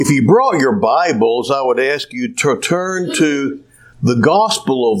If you brought your Bibles, I would ask you to turn to the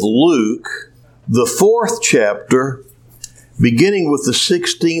Gospel of Luke, the 4th chapter, beginning with the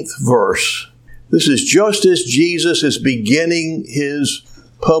 16th verse. This is just as Jesus is beginning his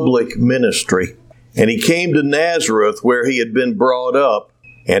public ministry. And he came to Nazareth where he had been brought up.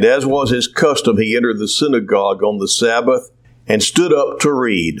 And as was his custom, he entered the synagogue on the Sabbath and stood up to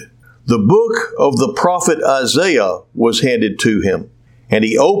read. The book of the prophet Isaiah was handed to him. And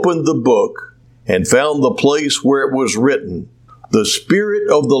he opened the book and found the place where it was written, "The Spirit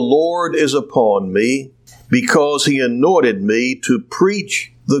of the Lord is upon me, because he anointed me to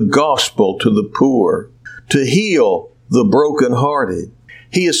preach the gospel to the poor, to heal the brokenhearted.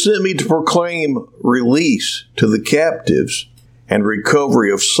 He has sent me to proclaim release to the captives and recovery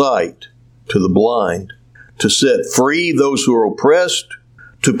of sight to the blind, to set free those who are oppressed,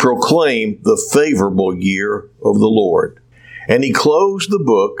 to proclaim the favorable year of the Lord." And he closed the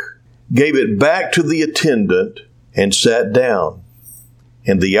book, gave it back to the attendant, and sat down.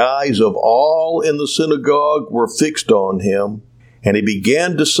 And the eyes of all in the synagogue were fixed on him, and he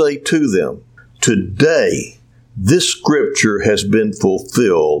began to say to them, "Today this scripture has been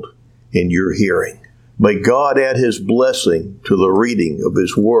fulfilled in your hearing." May God add his blessing to the reading of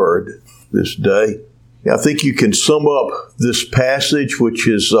his word this day. I think you can sum up this passage, which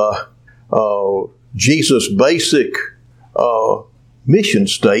is Jesus' basic mission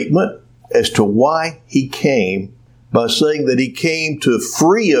statement as to why he came, by saying that he came to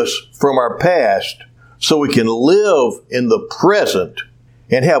free us from our past so we can live in the present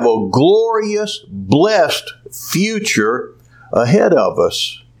and have a glorious, blessed future ahead of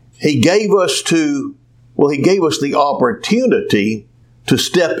us. He gave us the opportunity to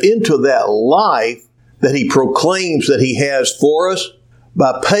step into that life that he proclaims that he has for us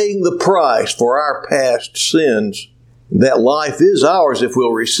by paying the price for our past sins. That life is ours if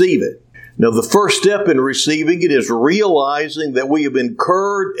we'll receive it. Now, the first step in receiving it is realizing that we have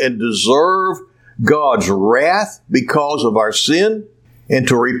incurred and deserve God's wrath because of our sin, and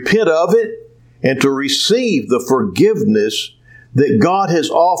to repent of it, and to receive the forgiveness that God has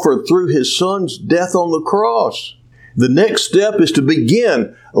offered through his Son's death on the cross. The next step is to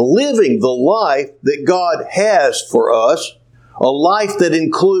begin living the life that God has for us, a life that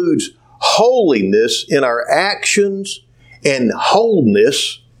includes holiness in our actions and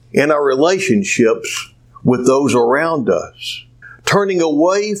wholeness in our relationships with those around us. Turning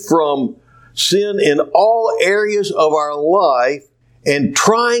away from sin in all areas of our life and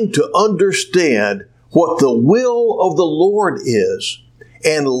trying to understand what the will of the Lord is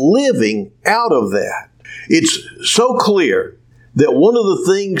and living out of that. It's so clear that one of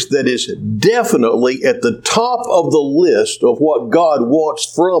the things that is definitely at the top of the list of what God wants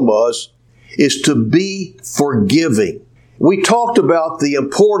from us is to be forgiving. We talked about the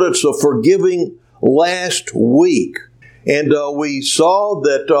importance of forgiving last week, and we saw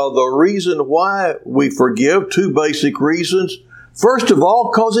that the reason why we forgive, two basic reasons. First of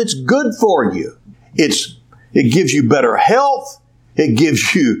all, because it's good for you. It gives you better health. It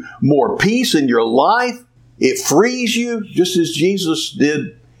gives you more peace in your life. It frees you, just as Jesus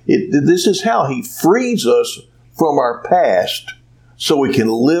did. This is how he frees us from our past so we can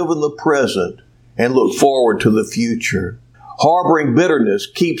live in the present and look forward to the future. Harboring bitterness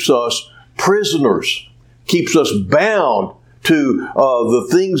keeps us prisoners, keeps us bound to the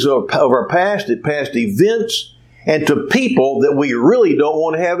things of our past events, and to people that we really don't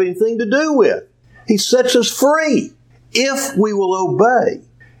want to have anything to do with. He sets us free if we will obey.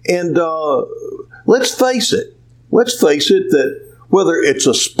 And let's face it that whether it's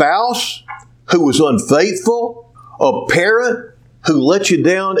a spouse who was unfaithful, a parent who let you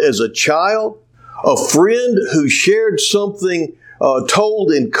down as a child, a friend who shared something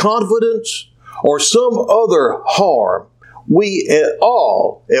told in confidence, or some other harm, we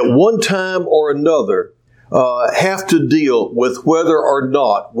all, at one time or another, have to deal with whether or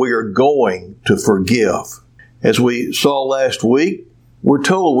not we are going to forgive. As we saw last week, we're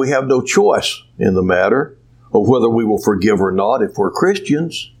told we have no choice in the matter of whether we will forgive or not if we're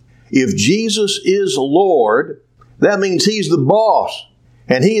Christians. If Jesus is Lord, that means he's the boss.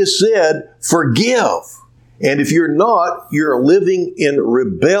 And he has said, forgive. And if you're not, you're living in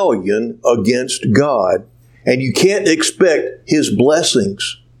rebellion against God. And you can't expect his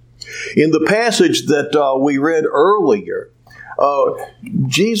blessings. In the passage that we read earlier,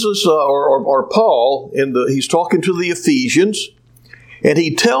 Jesus or Paul, he's talking to the Ephesians, and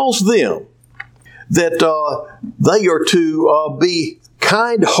he tells them that they are to be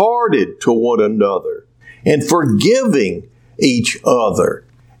kind-hearted to one another and forgiving each other.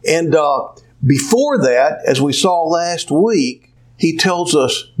 And before that, as we saw last week, he tells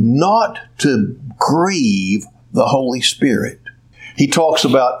us not to grieve the Holy Spirit. He talks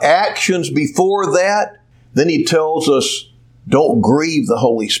about actions before that. Then he tells us, don't grieve the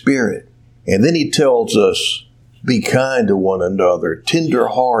Holy Spirit. And then he tells us, be kind to one another,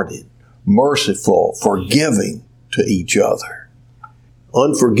 tender-hearted, merciful, forgiving to each other.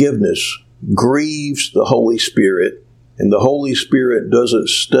 Unforgiveness grieves the Holy Spirit, and the Holy Spirit doesn't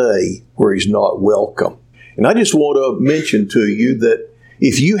stay where He's not welcome. And I just want to mention to you that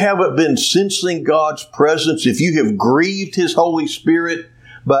if you haven't been sensing God's presence, if you have grieved His Holy Spirit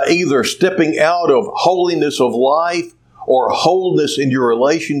by either stepping out of holiness of life or wholeness in your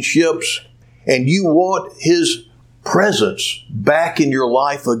relationships, and you want His presence back in your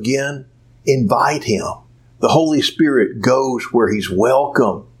life again, invite Him. The Holy Spirit goes where He's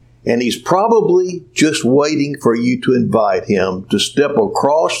welcome, and He's probably just waiting for you to invite Him to step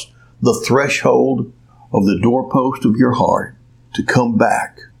across the threshold of the doorpost of your heart, to come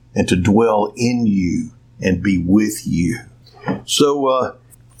back and to dwell in you and be with you. So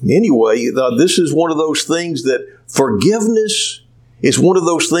anyway, this is one of those things that forgiveness is one of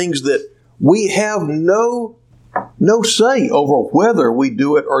those things that we have no say over whether we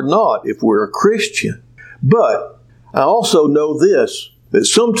do it or not if we're a Christian. But I also know this, that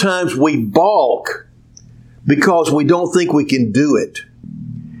sometimes we balk because we don't think we can do it.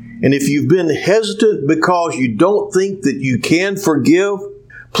 And if you've been hesitant because you don't think that you can forgive,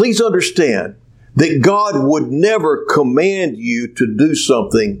 please understand that God would never command you to do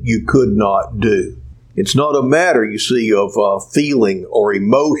something you could not do. It's not a matter, you see, of feeling or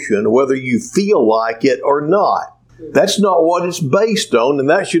emotion, whether you feel like it or not. That's not what it's based on,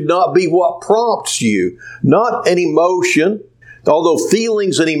 and that should not be what prompts you. Not an emotion, although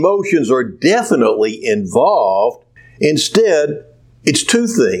feelings and emotions are definitely involved. Instead, it's two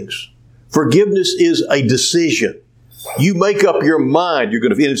things. Forgiveness is a decision. You make up your mind you're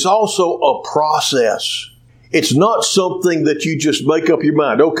going to, and it's also a process. It's not something that you just make up your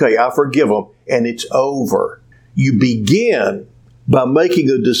mind, okay, I forgive them, and it's over. You begin by making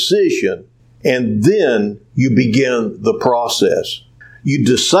a decision, and then you begin the process. You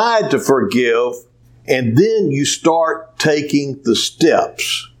decide to forgive, and then you start taking the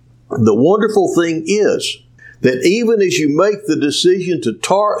steps. The wonderful thing is that even as you make the decision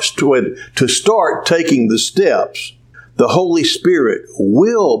to start taking the steps, the Holy Spirit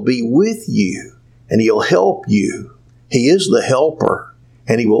will be with you, and He'll help you. He is the helper,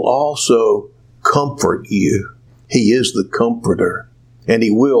 and He will also comfort you. He is the comforter, and He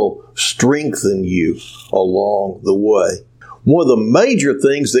will strengthen you along the way. One of the major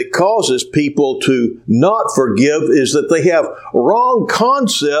things that causes people to not forgive is that they have wrong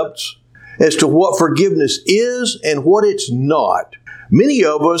concepts as to what forgiveness is and what it's not. Many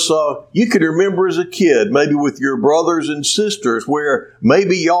of us, you can remember as a kid, maybe with your brothers and sisters, where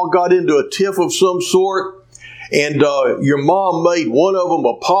maybe y'all got into a tiff of some sort, and your mom made one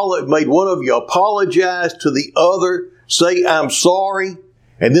of you apologize to the other, say, I'm sorry,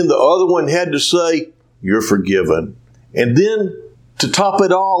 and then the other one had to say, you're forgiven. And then to top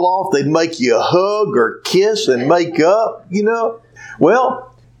it all off, they'd make you a hug or kiss and make up, Well,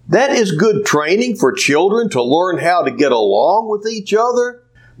 that is good training for children to learn how to get along with each other.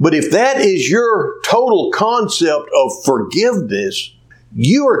 But if that is your total concept of forgiveness,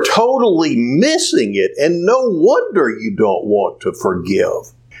 you are totally missing it. And no wonder you don't want to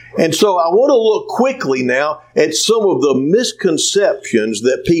forgive. And so I want to look quickly now at some of the misconceptions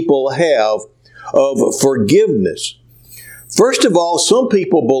that people have of forgiveness. First of all, some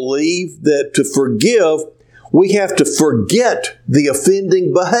people believe that to forgive, we have to forget the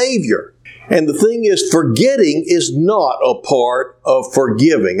offending behavior. And the thing is, forgetting is not a part of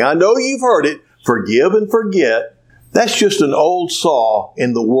forgiving. I know you've heard it, forgive and forget. That's just an old saw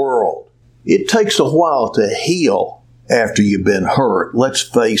in the world. It takes a while to heal after you've been hurt. Let's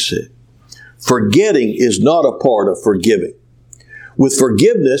face it. Forgetting is not a part of forgiving. With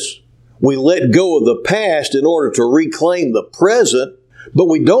forgiveness, we let go of the past in order to reclaim the present, but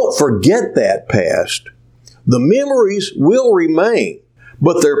we don't forget that past. The memories will remain,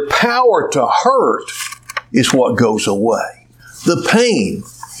 but their power to hurt is what goes away. The pain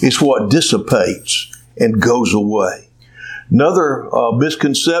is what dissipates and goes away. Another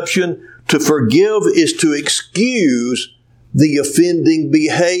misconception, to forgive is to excuse the offending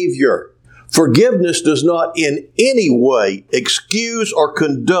behavior. Forgiveness does not in any way excuse or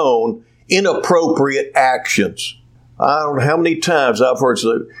condone inappropriate actions. I don't know how many times I've heard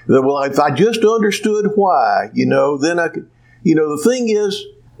that, well, if I just understood why, then I could, the thing is,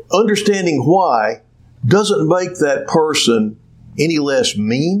 understanding why doesn't make that person any less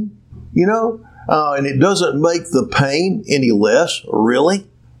mean, and it doesn't make the pain any less, really.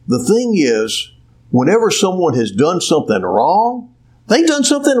 The thing is, whenever someone has done something wrong, they've done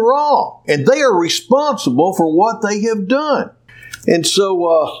something wrong, and they are responsible for what they have done. And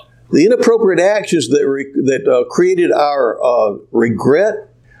so the inappropriate actions that created our regret,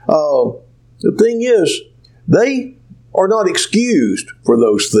 the thing is, they are not excused for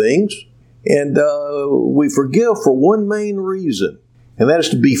those things. And we forgive for one main reason, and that is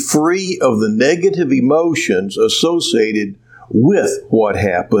to be free of the negative emotions associated with what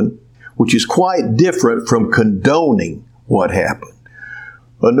happened, which is quite different from condoning what happened.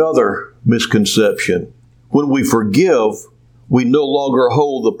 Another misconception: when we forgive, we no longer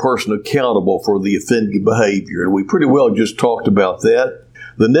hold the person accountable for the offending behavior. And we pretty well just talked about that.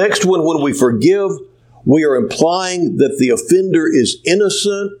 The next one, when we forgive, we are implying that the offender is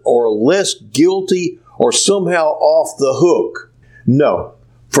innocent or less guilty or somehow off the hook. No,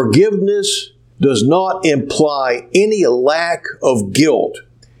 forgiveness does not imply any lack of guilt.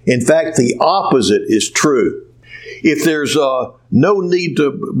 In fact, the opposite is true. If there's no need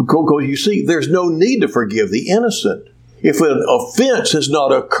to, because you see, there's no need to forgive the innocent. If an offense has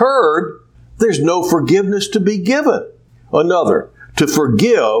not occurred, there's no forgiveness to be given. Another, to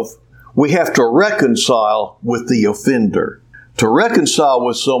forgive, we have to reconcile with the offender. To reconcile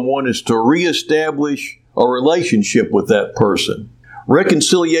with someone is to reestablish a relationship with that person.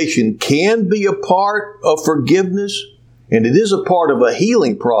 Reconciliation can be a part of forgiveness, and it is a part of a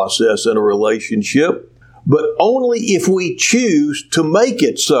healing process in a relationship, but only if we choose to make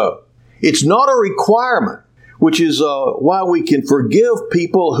it so. It's not a requirement, which is why we can forgive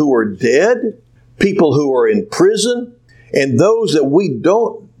people who are dead, people who are in prison, and those that we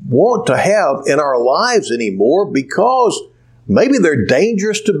don't want to have in our lives anymore because maybe they're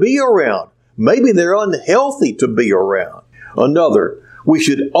dangerous to be around. Maybe they're unhealthy to be around. Another, we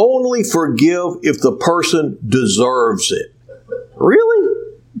should only forgive if the person deserves it.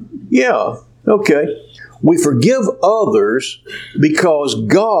 Really? Yeah, okay. We forgive others because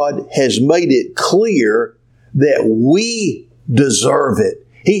God has made it clear that we deserve it.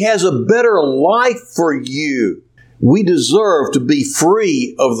 He has a better life for you. We deserve to be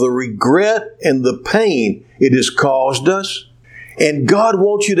free of the regret and the pain it has caused us. And God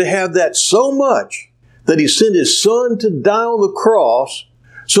wants you to have that so much that He sent His Son to die on the cross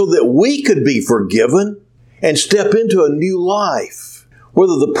so that we could be forgiven and step into a new life.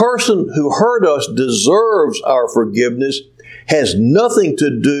 Whether the person who hurt us deserves our forgiveness has nothing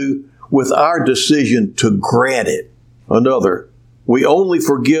to do with our decision to grant it. Another, we only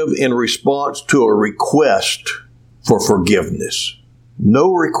forgive in response to a request for forgiveness.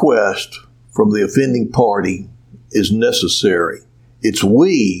 No request from the offending party is necessary. It's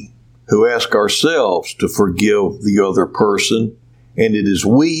we who ask ourselves to forgive the other person, and it is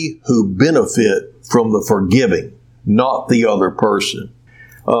we who benefit from the forgiving, not the other person.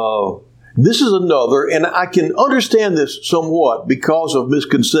 This is another, and I can understand this somewhat because of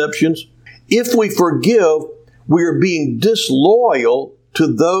misconceptions. If we forgive, we are being disloyal to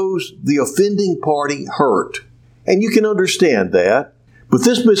those the offending party hurt. And you can understand that. But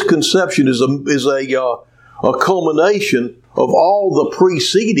this misconception is a culmination of all the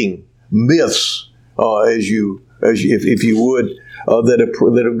preceding myths, if you would,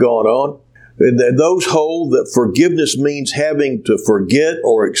 that have gone on. And those hold that forgiveness means having to forget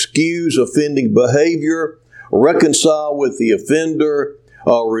or excuse offending behavior, reconcile with the offender,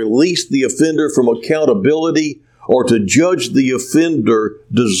 release the offender from accountability, or to judge the offender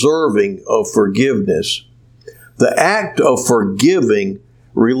deserving of forgiveness. The act of forgiving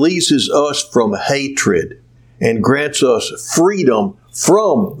releases us from hatred and grants us freedom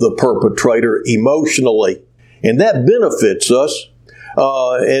from the perpetrator emotionally. And that benefits us.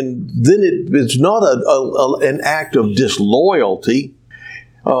 And then it's not an act of disloyalty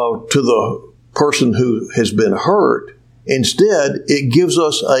to the person who has been hurt. Instead, it gives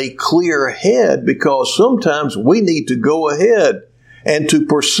us a clear head because sometimes we need to go ahead and to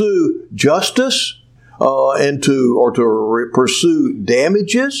pursue justice and to pursue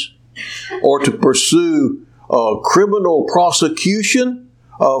damages or to pursue criminal prosecution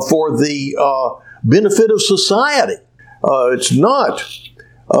for the benefit of society. It's not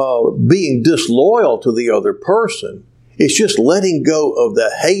being disloyal to the other person. It's just letting go of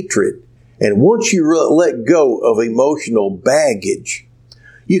the hatred. And once you let go of emotional baggage,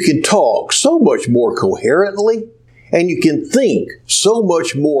 you can talk so much more coherently and you can think so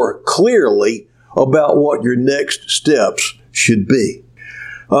much more clearly about what your next steps should be.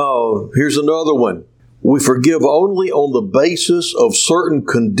 Here's another one. We forgive only on the basis of certain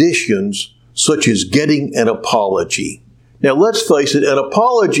conditions, such as getting an apology. Now, let's face it, an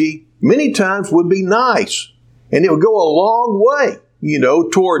apology many times would be nice. And it would go a long way,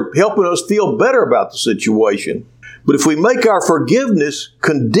 toward helping us feel better about the situation. But if we make our forgiveness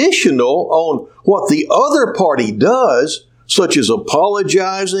conditional on what the other party does, such as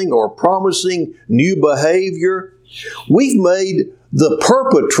apologizing or promising new behavior, we've made the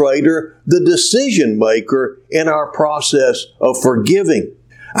perpetrator the decision maker in our process of forgiving.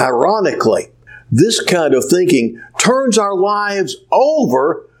 Ironically, this kind of thinking turns our lives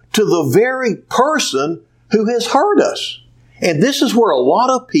over to the very person who has hurt us. And this is where a lot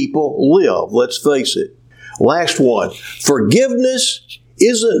of people live, let's face it. Last one. Forgiveness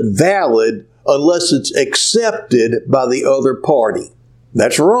isn't valid unless it's accepted by the other party.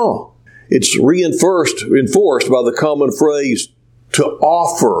 That's wrong. It's reinforced by the common phrase, to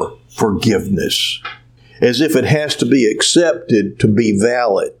offer forgiveness, as if it has to be accepted to be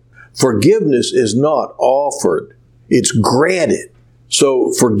valid. Forgiveness is not offered. It's granted.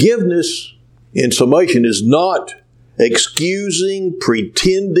 So forgiveness, in summation, is not excusing,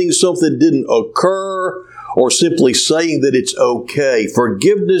 pretending something didn't occur, or simply saying that it's okay.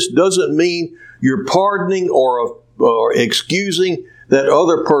 Forgiveness doesn't mean you're pardoning or excusing that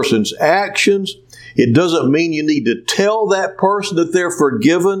other person's actions. It doesn't mean you need to tell that person that they're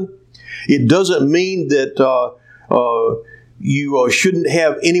forgiven. It doesn't mean that you shouldn't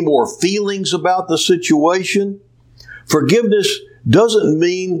have any more feelings about the situation. Forgiveness doesn't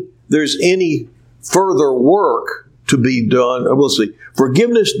mean there's any further work to be done. We'll see.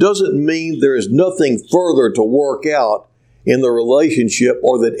 Forgiveness doesn't mean there is nothing further to work out in the relationship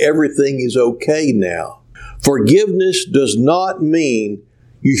or that everything is okay now. Forgiveness does not mean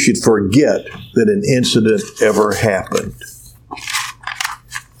you should forget that an incident ever happened.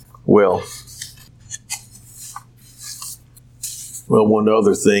 Well, one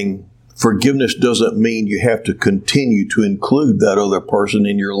other thing, forgiveness doesn't mean you have to continue to include that other person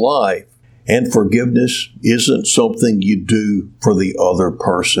in your life. And forgiveness isn't something you do for the other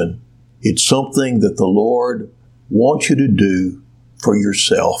person. It's something that the Lord wants you to do for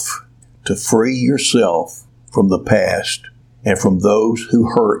yourself, to free yourself from the past and from those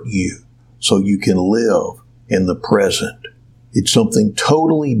who hurt you so you can live in the present. It's something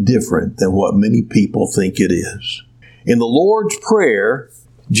totally different than what many people think it is. In the Lord's Prayer,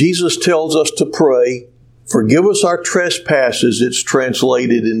 Jesus tells us to pray, "Forgive us our trespasses," it's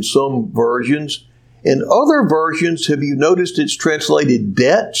translated in some versions. In other versions, have you noticed it's translated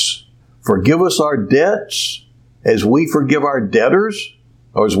debts? Forgive us our debts as we forgive our debtors,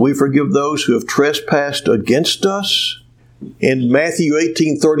 or as we forgive those who have trespassed against us. In Matthew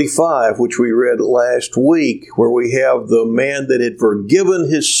 18:35, which we read last week, where we have the man that had forgiven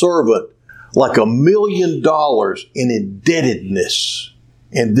his servant like $1 million in indebtedness.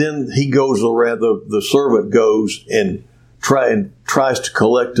 And then he goes around, the servant goes and tries to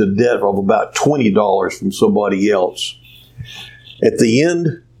collect a debt of about $20 from somebody else. At the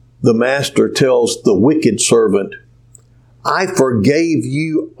end, the master tells the wicked servant, "I forgave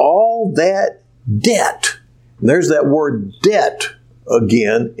you all that debt." And there's that word debt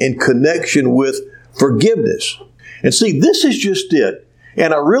again in connection with forgiveness. And see, this is just it.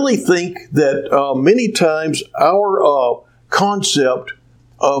 And I really think that many times our concept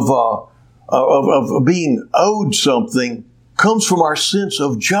of being owed something comes from our sense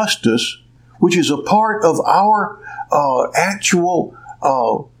of justice, which is a part of our actual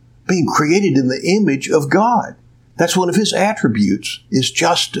being created in the image of God. That's one of His attributes, is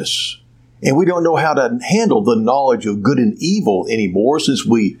justice. And we don't know how to handle the knowledge of good and evil anymore since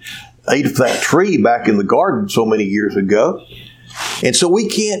we ate that tree back in the garden so many years ago. And so we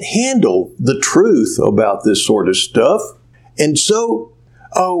can't handle the truth about this sort of stuff. And so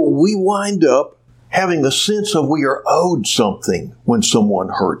we wind up having the sense of we are owed something when someone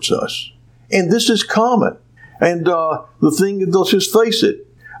hurts us. And this is common. And the thing, let's just face it,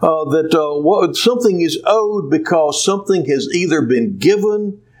 that something is owed because something has either been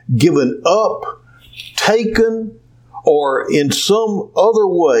given up, taken, or in some other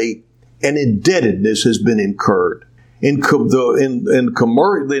way an indebtedness has been incurred. There's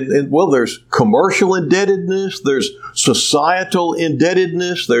commercial indebtedness, there's societal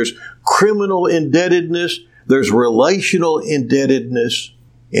indebtedness, there's criminal indebtedness, there's relational indebtedness.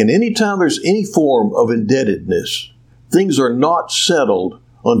 And anytime there's any form of indebtedness, things are not settled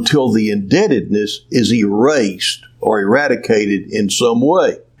until the indebtedness is erased or eradicated in some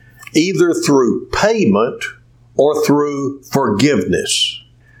way, either through payment or through forgiveness.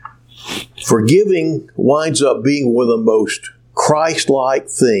 Forgiving winds up being one of the most Christ-like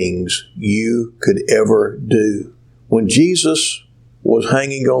things you could ever do. When Jesus was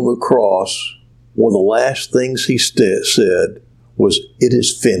hanging on the cross, one of the last things He said was, "It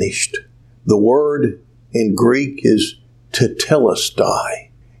is finished." The word in Greek is tetelestai,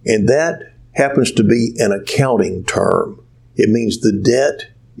 and that happens to be an accounting term. It means the debt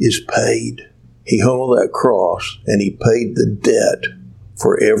is paid. He hung on that cross and He paid the debt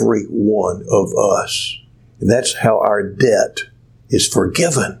for every one of us. And that's how our debt is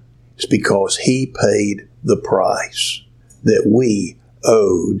forgiven. It's because He paid the price that we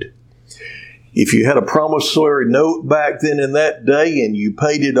owed. If you had a promissory note back then in that day and you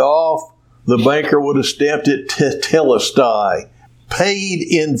paid it off, the banker would have stamped it tetelestai, paid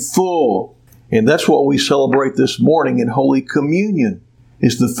in full. And that's what we celebrate this morning in Holy Communion,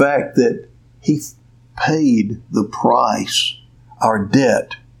 is the fact that He paid the price. Our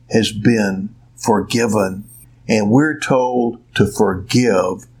debt has been forgiven. And we're told to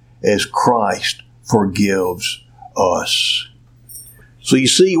forgive as Christ forgives us. So you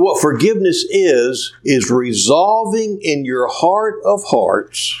see, what forgiveness is resolving in your heart of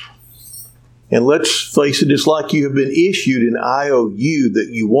hearts. And let's face it, it's like you have been issued an IOU that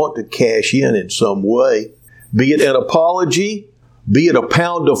you want to cash in some way. Be it an apology, be it a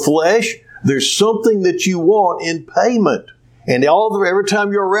pound of flesh, there's something that you want in payment. And every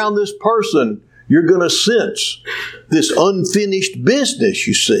time you're around this person, you're going to sense this unfinished business,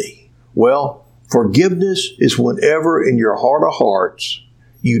 you see. Well, forgiveness is whenever in your heart of hearts,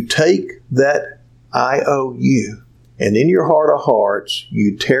 you take that IOU, and in your heart of hearts,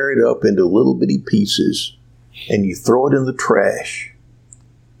 you tear it up into little bitty pieces, and you throw it in the trash.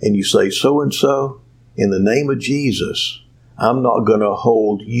 And you say, "So-and-so, in the name of Jesus, I'm not going to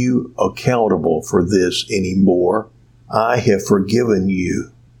hold you accountable for this anymore. I have forgiven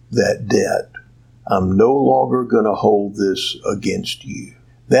you that debt. I'm no longer going to hold this against you."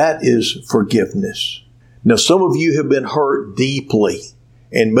 That is forgiveness. Now, some of you have been hurt deeply,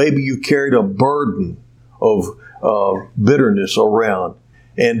 and maybe you carried a burden of bitterness around.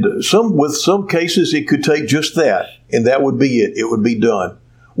 And with some cases, it could take just that, and that would be it. It would be done.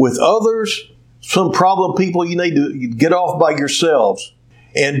 With others, some problem people, you need to get off by yourselves.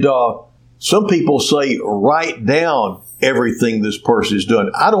 And some people say, write down everything this person has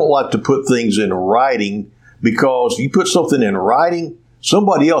done. I don't like to put things in writing, because if you put something in writing,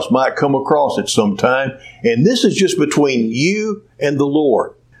 somebody else might come across it sometime. And this is just between you and the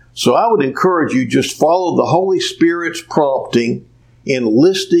Lord. So I would encourage you, just follow the Holy Spirit's prompting in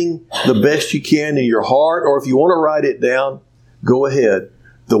listing the best you can in your heart, or if you want to write it down, go ahead.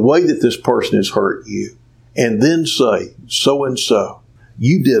 The way that this person has hurt you. And then say, "So-and-so,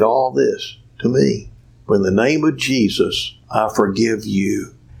 you did all this to me. But in the name of Jesus, I forgive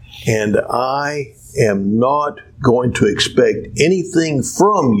you. And I am not going to expect anything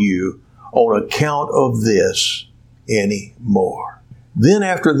from you on account of this anymore." Then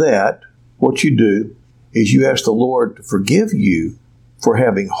after that, what you do is you ask the Lord to forgive you for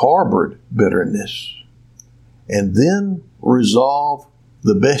having harbored bitterness. And then resolve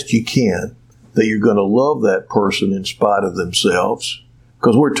the best you can that you're going to love that person in spite of themselves.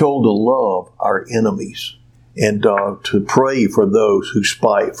 Because we're told to love our enemies and to pray for those who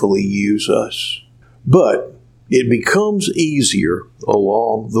spitefully use us. But it becomes easier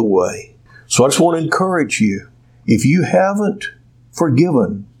along the way. So I just want to encourage you, if you haven't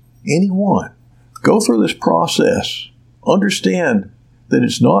forgiven anyone, go through this process. Understand that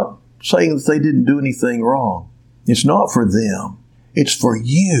it's not saying that they didn't do anything wrong. It's not for them. It's for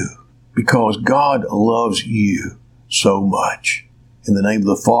you, because God loves you so much. In the name of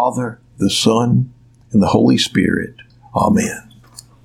the Father, the Son, and the Holy Spirit. Amen.